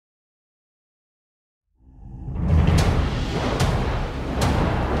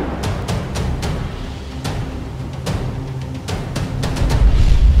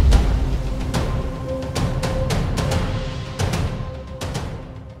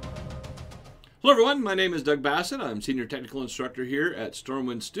Hello everyone, my name is Doug Bassett. I'm Senior Technical Instructor here at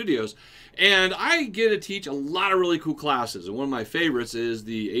StormWind Studios, and I get to teach a lot of really cool classes, and one of my favorites is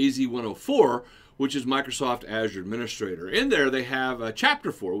the AZ-104, which is Microsoft Azure Administrator. In there they have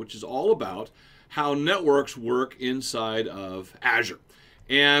Chapter 4, which is all about how networks work inside of Azure.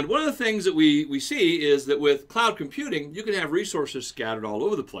 And one of the things that we see is that with cloud computing, you can have resources scattered all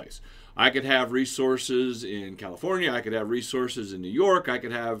over the place. I could have resources in California, I could have resources in New York, I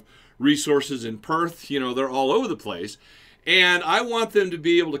could have resources in Perth, they're all over the place. And I want them to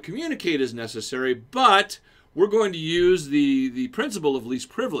be able to communicate as necessary, but we're going to use the principle of least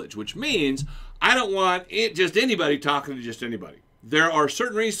privilege, which means I don't want just anybody talking to just anybody. There are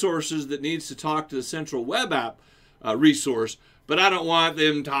certain resources that needs to talk to the central web app resource, but I don't want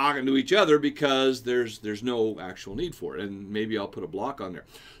them talking to each other because there's no actual need for it, and maybe I'll put a block on there.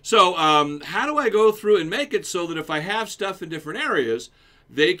 So how do I go through and make it so that if I have stuff in different areas,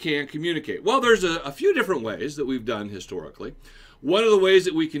 they can communicate? Well, there's a few different ways that we've done historically. One of the ways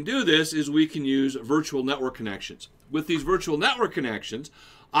that we can do this is we can use virtual network connections. With these virtual network connections,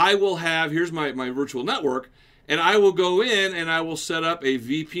 I will have, here's my virtual network, and I will go in and I will set up a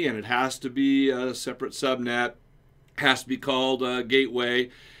VPN. It has to be a separate subnet, has to be called gateway,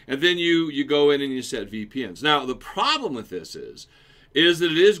 and then you go in and you set VPNs. Now, the problem with this is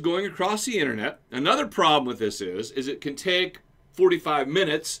that it is going across the internet. Another problem with this is it can take 45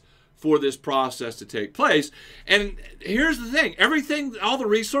 minutes for this process to take place. And here's the thing, all the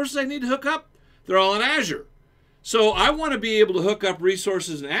resources I need to hook up, they're all in Azure. So I want to be able to hook up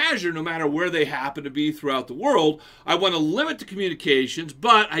resources in Azure no matter where they happen to be throughout the world. I want to limit the communications,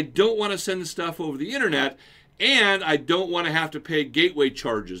 but I don't want to send the stuff over the internet, and I don't want to have to pay gateway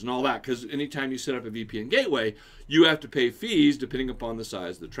charges and all that, because anytime you set up a VPN gateway, you have to pay fees depending upon the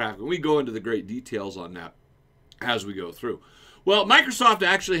size of the traffic. And we go into the great details on that as we go through. Well, Microsoft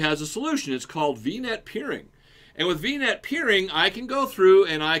actually has a solution. It's called Vnet peering. And with Vnet peering, I can go through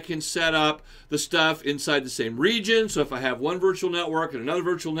and I can set up the stuff inside the same region. So if I have one virtual network and another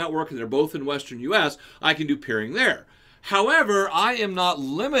virtual network and they're both in Western US, I can do peering there. However, I am not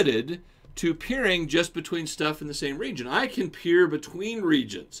limited to peering just between stuff in the same region. I can peer between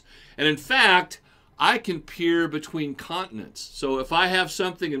regions. And in fact, I can peer between continents. So if I have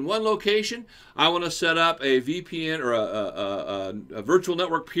something in one location, I want to set up a VPN or a virtual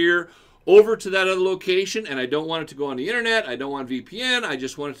network peer over to that other location, and I don't want it to go on the internet, I don't want VPN, I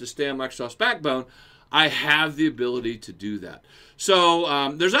just want it to stay on Microsoft's backbone. I have the ability to do that.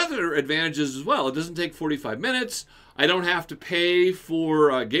 So there's other advantages as well. It doesn't take 45 minutes. I don't have to pay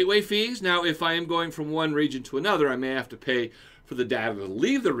for gateway fees. Now, if I am going from one region to another, I may have to pay for the data to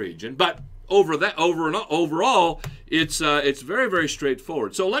leave the region, but overall, it's very, very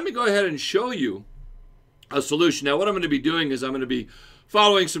straightforward. So let me go ahead and show you a solution. Now, what I'm going to be doing is I'm going to be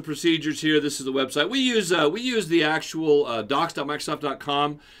following some procedures here. This is the website. We use the actual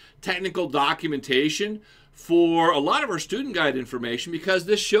docs.microsoft.com technical documentation for a lot of our student guide information, because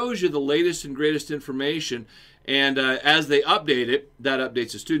this shows you the latest and greatest information, and as they update it, that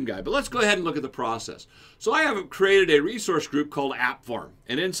updates the student guide. But let's go ahead and look at the process. So I have created a resource group called App Farm,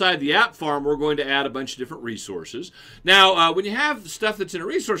 and inside the App Farm, we're going to add a bunch of different resources. Now, when you have stuff that's in a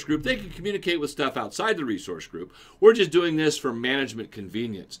resource group, they can communicate with stuff outside the resource group. We're just doing this for management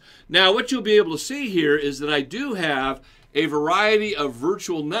convenience. Now, what you'll be able to see here is that I do have a variety of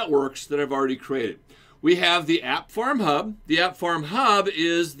virtual networks that I've already created. We have the App Farm Hub. The App Farm Hub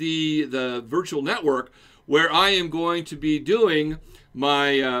is the virtual network where I am going to be doing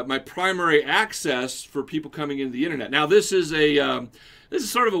my primary access for people coming into the internet. Now, this is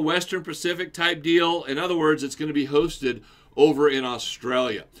sort of a Western Pacific type deal. In other words, it's going to be hosted over in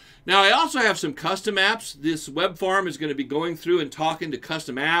Australia. Now, I also have some custom apps. This web farm is going to be going through and talking to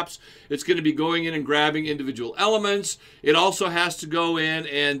custom apps. It's going to be going in and grabbing individual elements. It also has to go in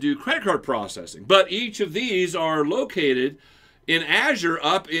and do credit card processing. But each of these are located in Azure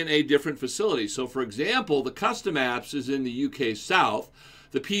up in a different facility. So, for example, the custom apps is in the UK South,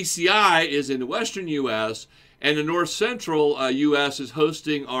 the PCI is in the Western US, and the North Central US is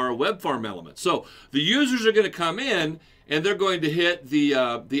hosting our web farm elements. So the users are going to come in and they're going to hit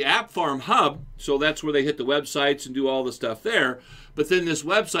the App Farm Hub, so that's where they hit the websites and do all the stuff there. But then this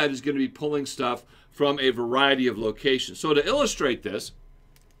website is going to be pulling stuff from a variety of locations. So to illustrate this,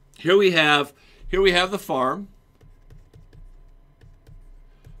 here we have the farm.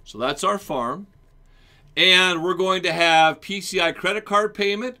 So that's our farm. And we're going to have PCI credit card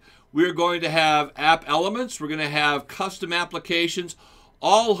payment. We're going to have app elements. We're going to have custom applications,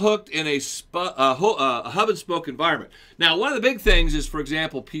 all hooked in a hub and spoke environment. Now, one of the big things is, for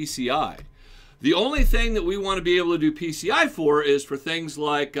example, PCI. The only thing that we want to be able to do PCI for is for things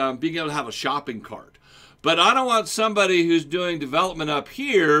like being able to have a shopping cart. But I don't want somebody who's doing development up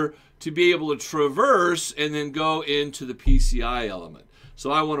here to be able to traverse and then go into the PCI element.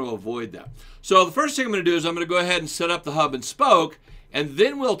 So I want to avoid that. So the first thing I'm going to do is I'm going to go ahead and set up the hub and spoke, and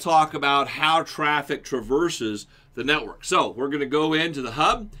then we'll talk about how traffic traverses the network. So we're going to go into the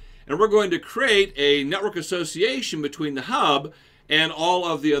hub, and we're going to create a network association between the hub and all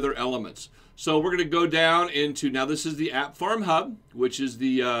of the other elements. So we're going to go down into, now this is the App Farm Hub, which is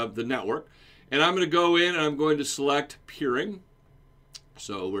the network. And I'm going to go in and I'm going to select peering.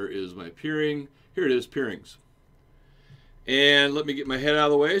 So where is my peering? Here it is, peerings. And let me get my head out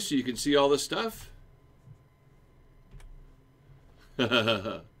of the way so you can see all this stuff.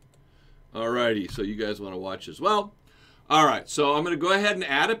 Alrighty, so you guys want to watch as well. Alright, so I'm going to go ahead and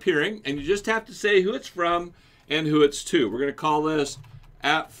add a peering, and you just have to say who it's from and who it's to. We're going to call this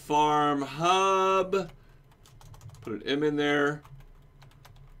App Farm Hub. Put an M in there.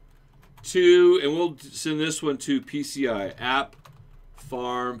 To, and we'll send this one to PCI, App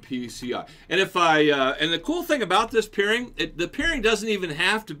Farm PCI. And if and the cool thing about this peering, the peering doesn't even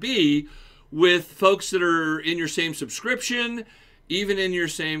have to be with folks that are in your same subscription, even in your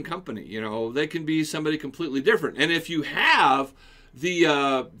same company. You know, they can be somebody completely different. And if you have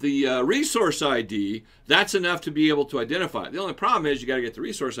the resource ID, that's enough to be able to identify it. The only problem is you got to get the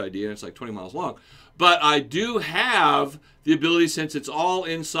resource ID, and it's like 20 miles long. But I do have the ability, since it's all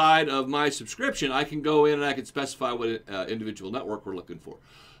inside of my subscription, I can go in and I can specify what individual network we're looking for.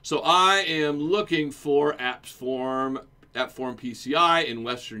 So I am looking for App Farm PCI in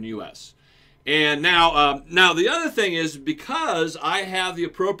Western US. And now, the other thing is, because I have the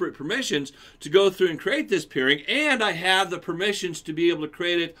appropriate permissions to go through and create this peering, and I have the permissions to be able to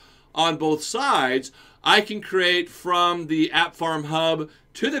create it on both sides, I can create from the App Farm Hub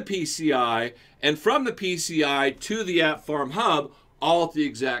to the PCI, and from the PCI to the App Farm Hub, all at the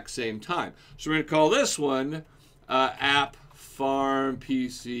exact same time. So we're going to call this one App Farm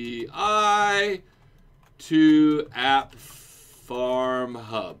PCI to App Farm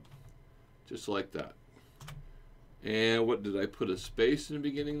Hub. Just like that. And what did I put a space in the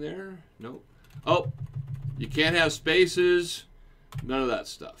beginning there? Nope. Oh, you can't have spaces. None of that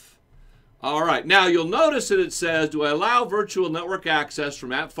stuff. All right. Now you'll notice that it says, do I allow virtual network access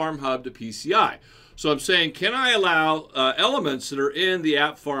from App Farm Hub to PCI? So I'm saying, can I allow elements that are in the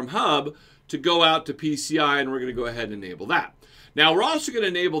App Farm Hub to go out to PCI? And we're going to go ahead and enable that. Now we're also going to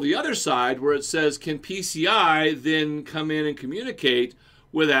enable the other side where it says, can PCI then come in and communicate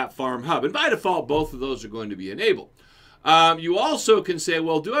with App Farm Hub? And by default, both of those are going to be enabled. You also can say,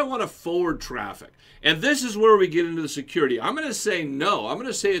 well, do I want to forward traffic? And this is where we get into the security. I'm going to say no. I'm going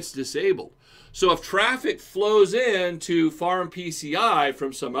to say it's disabled. So if traffic flows into Farm PCI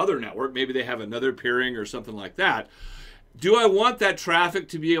from some other network, maybe they have another peering or something like that, do I want that traffic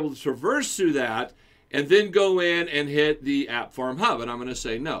to be able to traverse through that and then go in and hit the App Farm Hub? And I'm going to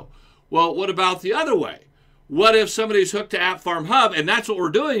say no. Well, what about the other way? What if somebody's hooked to App Farm Hub, and that's what we're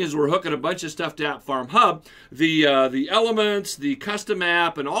doing, is we're hooking a bunch of stuff to App Farm Hub, the elements, the custom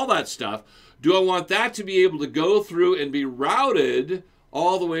app, and all that stuff. Do I want that to be able to go through and be routed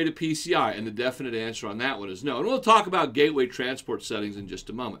all the way to PCI? And the definite answer on that one is no. And we'll talk about gateway transport settings in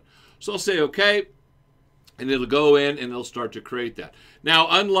just a moment. So I'll say OK, and it'll go in and it'll start to create that. Now,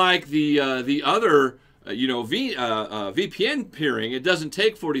 unlike the other VPN peering, it doesn't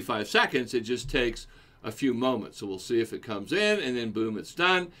take 45 seconds. It just takes a few moments. So we'll see if it comes in, and then boom, it's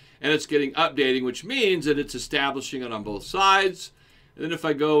done. And it's getting updating, which means that it's establishing it on both sides. And then if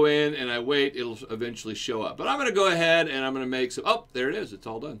I go in and I wait, it'll eventually show up. But I'm going to go ahead and I'm going to make some, oh, there it is. It's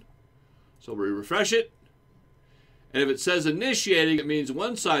all done. So we refresh it. And if it says initiating, it means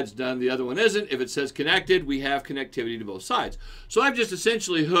one side's done, the other one isn't. If it says connected, we have connectivity to both sides. So I've just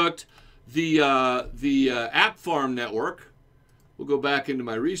essentially hooked the App Farm network. We'll go back into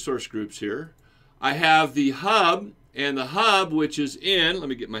my resource groups here. I have the hub, and the hub, which is in, let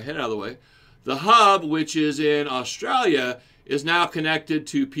me get my head out of the way, the hub, which is in Australia, is now connected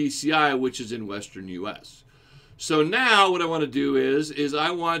to PCI, which is in Western US. So now what I want to do is I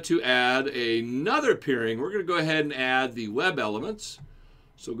want to add another peering. We're going to go ahead and add the web elements.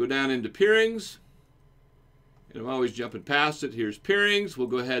 So go down into peerings, and I'm always jumping past it. Here's peerings. We'll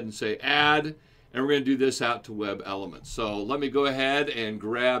go ahead and say add. And we're going to do this out to web elements. So let me go ahead and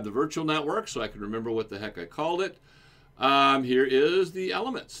grab the virtual network so I can remember what the heck I called it. Here is the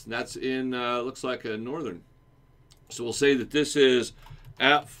elements. That's in, looks like a northern. So we'll say that this is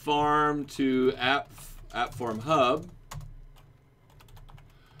App Farm to App Farm Hub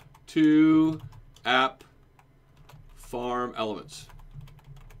to App Farm Elements.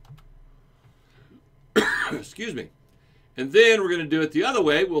 excuse me. And then we're going to do it the other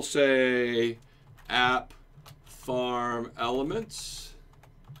way. We'll say app farm elements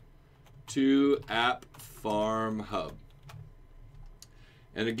to app farm hub.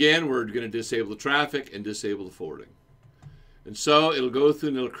 And again, we're going to disable the traffic and disable the forwarding. And so it'll go through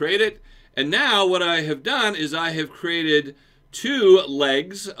and it'll create it. And now what I have done is I have created two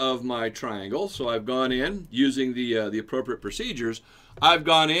legs of my triangle. So I've gone in using the appropriate procedures. I've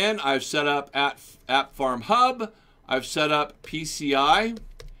gone in, I've set up app farm hub, I've set up PCI,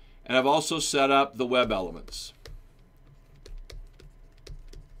 and I've also set up the web elements.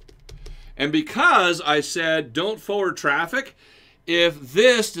 And because I said don't forward traffic, if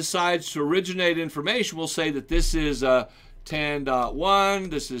this decides to originate information, we'll say that this is 10.1,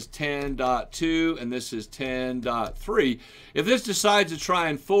 this is 10.2, and this is 10.3. If this decides to try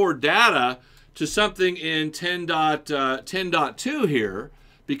and forward data to something in 10.2 here,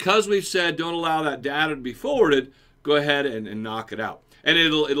 because we've said don't allow that data to be forwarded, go ahead and knock it out. And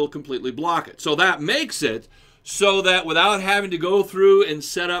it'll completely block it. So that makes it so that without having to go through and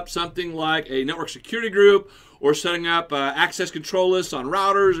set up something like a network security group or setting up access control lists on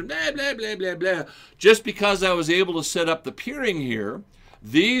routers and blah, blah, blah, blah, blah, just because I was able to set up the peering here,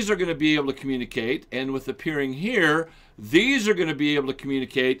 these are going to be able to communicate. And with the peering here, these are going to be able to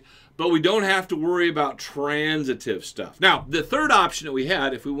communicate, but we don't have to worry about transitive stuff. Now, the third option that we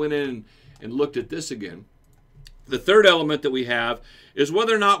had, if we went in and looked at this again, the third element that we have is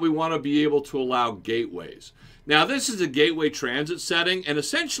whether or not we want to be able to allow gateways. Now, this is a gateway transit setting, and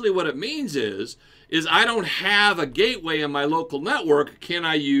essentially what it means is I don't have a gateway in my local network. Can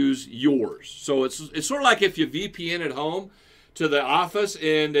I use yours? So it's sort of like if you VPN at home to the office,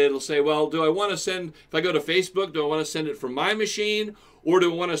 and it'll say, well, do I want to send, if I go to Facebook, do I want to send it from my machine, or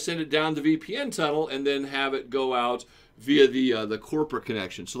do I want to send it down the VPN tunnel and then have it go out via the corporate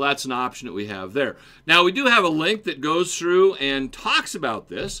connection? So that's an option that we have there. Now, we do have a link that goes through and talks about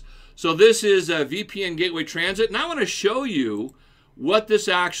this. So this is a VPN Gateway Transit, and I want to show you what this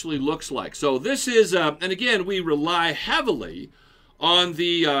actually looks like. So this is, and again, we rely heavily on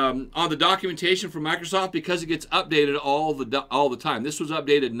the documentation from Microsoft because it gets updated all the time. This was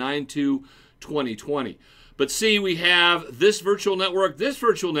updated 9/2/2020. But see, we have this virtual network,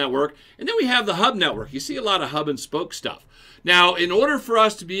 and then we have the hub network. You see a lot of hub and spoke stuff. Now, in order for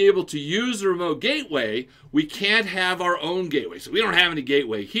us to be able to use the remote gateway, we can't have our own gateway. So we don't have any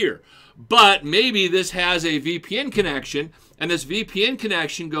gateway here. But maybe this has a VPN connection, and this VPN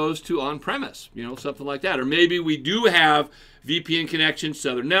connection goes to on-premise, you know, something like that. Or maybe we do have VPN connections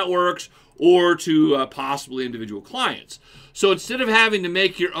to other networks or to possibly individual clients. So instead of having to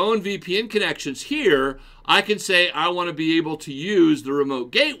make your own VPN connections here, I can say I want to be able to use the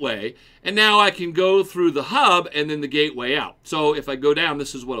remote gateway, and now I can go through the hub and then the gateway out. So if I go down,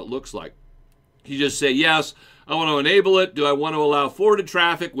 this is what it looks like. You just say, yes, I want to enable it. Do I want to allow forwarded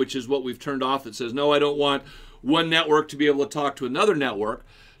traffic, which is what we've turned off that says, no, I don't want one network to be able to talk to another network.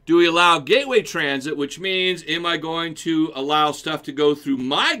 Do we allow gateway transit, which means am I going to allow stuff to go through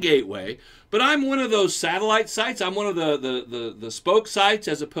my gateway? But I'm one of those satellite sites. I'm one of the spoke sites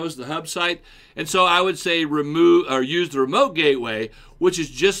as opposed to the hub site. And so I would say remove or use the remote gateway, which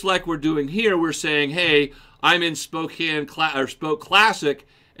is just like we're doing here. We're saying, hey, I'm in Spoke Classic,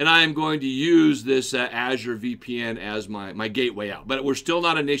 and I am going to use this Azure VPN as my gateway out. But we're still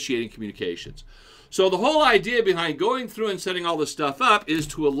not initiating communications. So the whole idea behind going through and setting all this stuff up is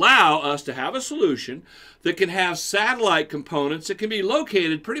to allow us to have a solution that can have satellite components that can be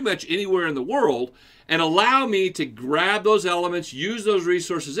located pretty much anywhere in the world and allow me to grab those elements, use those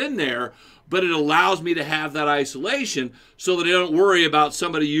resources in there, but it allows me to have that isolation so that I don't worry about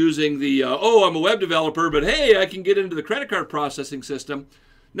somebody using the, oh, I'm a web developer, but hey, I can get into the credit card processing system.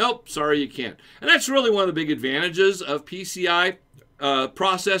 Nope, sorry, you can't. And that's really one of the big advantages of PCI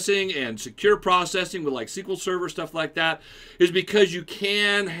processing and secure processing with like SQL Server, stuff like that, is because you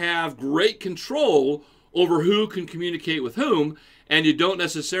can have great control over who can communicate with whom, and you don't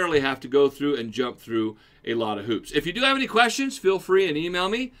necessarily have to go through and jump through a lot of hoops. If you do have any questions, feel free and email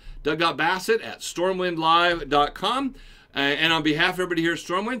me, doug.bassett@stormwindlive.com. And on behalf of everybody here at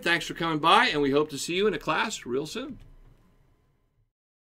StormWind, thanks for coming by, and we hope to see you in a class real soon.